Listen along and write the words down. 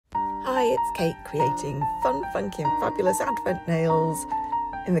Hi, it's Kate creating fun, funky and fabulous advent nails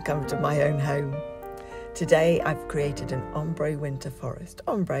in the comfort of my own home. Today I've created an ombre winter forest.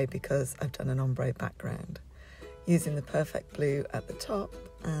 Ombre because I've done an ombre background, using the perfect blue at the top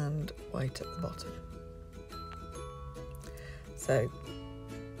and white at the bottom. So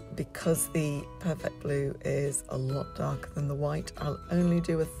because the perfect blue is a lot darker than the white, I'll only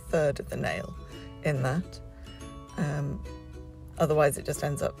do a third of the nail in that. Otherwise it just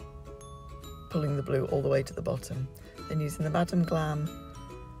ends up pulling the blue all the way to the bottom. Then using the Glam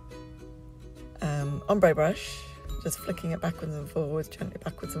ombre brush, just flicking it backwards and forwards, gently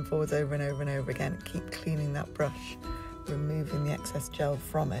backwards and forwards over and over and over again. Keep cleaning that brush, removing the excess gel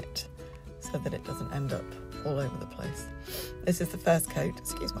from it so that it doesn't end up all over the place. This is the first coat,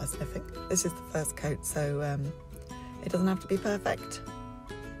 excuse my sniffing. This is the first coat, so it doesn't have to be perfect.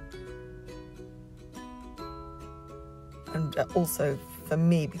 And also for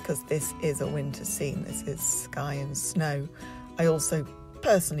me, because this is a winter scene, this is sky and snow, I also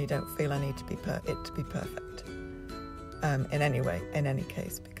personally don't feel I need to be it to be perfect in any way, in any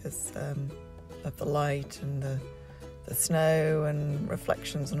case, because of the light and the snow and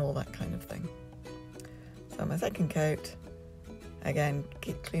reflections and all that kind of thing. So my second coat, again,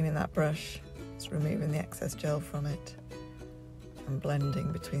 keep cleaning that brush, just removing the excess gel from it and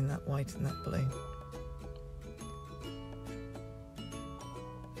blending between that white and that blue.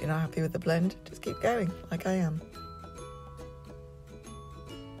 If you're not happy with the blend, just keep going, like I am.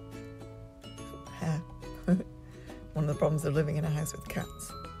 Hair. One of the problems of living in a house with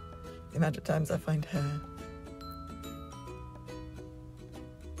cats. The amount of times I find hair.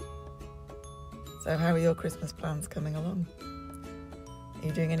 So how are your Christmas plans coming along? Are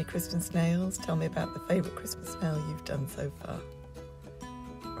you doing any Christmas nails? Tell me about the favourite Christmas nail you've done so far.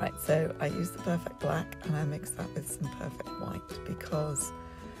 Right, so I use the perfect black and I mix that with some perfect white because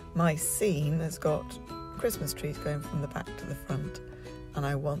my scene has got Christmas trees going from the back to the front, and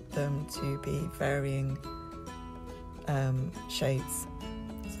I want them to be varying shades.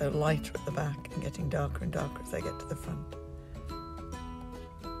 So lighter at the back and getting darker and darker as they get to the front.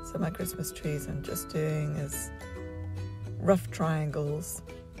 So my Christmas trees I'm just doing as rough triangles.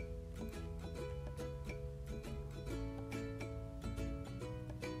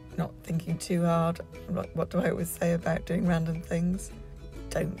 Not thinking too hard. What do I always say about doing random things?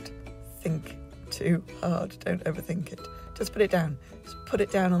 Don't think too hard, don't overthink it. Just put it down, just put it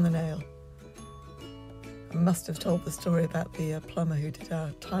down on the nail. I must have told the story about the plumber who did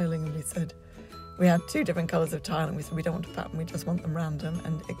our tiling, and we said we had two different colours of tile and we said we don't want a pattern, we just want them random,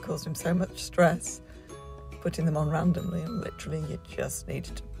 and it caused him so much stress putting them on randomly, and literally you just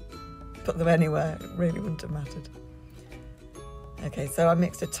needed to put them anywhere, it really wouldn't have mattered. Okay, so I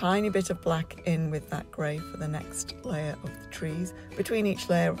mixed a tiny bit of black in with that grey for the next layer of the trees. Between each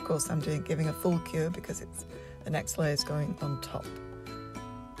layer, of course, I'm giving a full cure because the next layer is going on top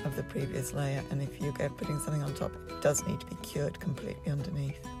of the previous layer, and if you go putting something on top, it does need to be cured completely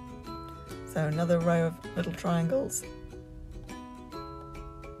underneath. So another row of little triangles.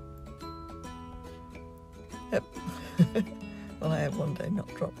 Yep. Well, I have one day not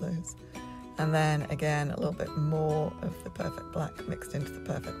drop those. And then again, a little bit more of the perfect black mixed into the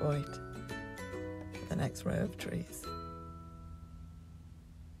perfect white for the next row of trees.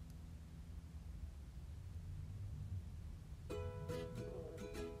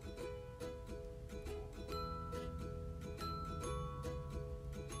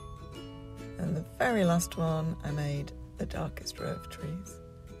 And the very last one, I made the darkest row of trees,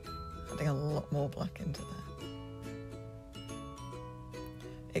 adding a lot more black into there.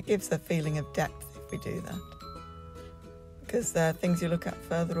 It gives a feeling of depth if we do that, because things you look at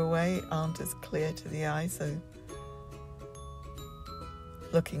further away aren't as clear to the eye, so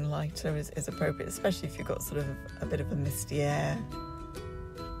looking lighter is appropriate, especially if you've got sort of a bit of a misty air.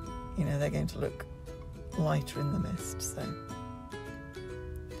 You know, they're going to look lighter in the mist, so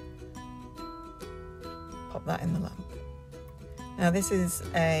pop that in the lamp. Now this is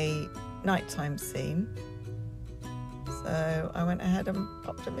a nighttime scene, so I went ahead and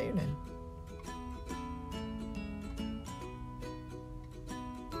popped a moon in.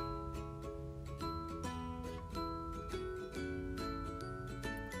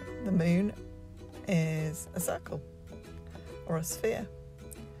 The moon is a circle or a sphere,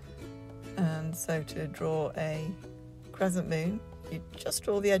 and so to draw a crescent moon, you just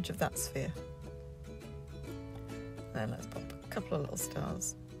draw the edge of that sphere. Then let's pop a couple of little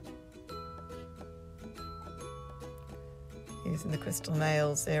stars. Using the crystal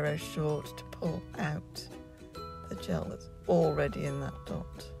nail 0 short to pull out the gel that's already in that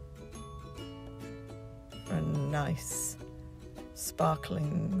dot for a nice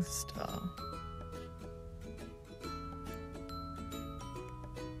sparkling star.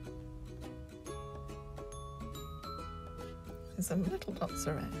 And some little dots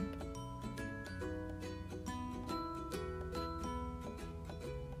around.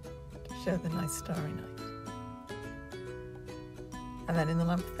 To show the nice starry night. And then in the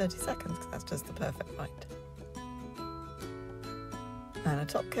lamp for 30 seconds, because that's just the perfect light. And a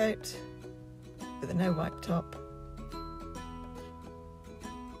top coat with a no wipe top.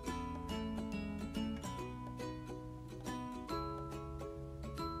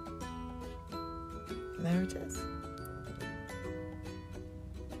 And there it is.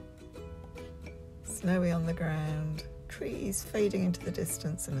 Snowy on the ground, trees fading into the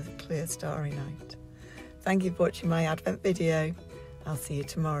distance, and a clear starry night. Thank you for watching my Advent video. I'll see you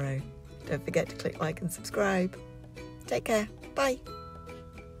tomorrow. Don't forget to click like and subscribe. Take care. Bye.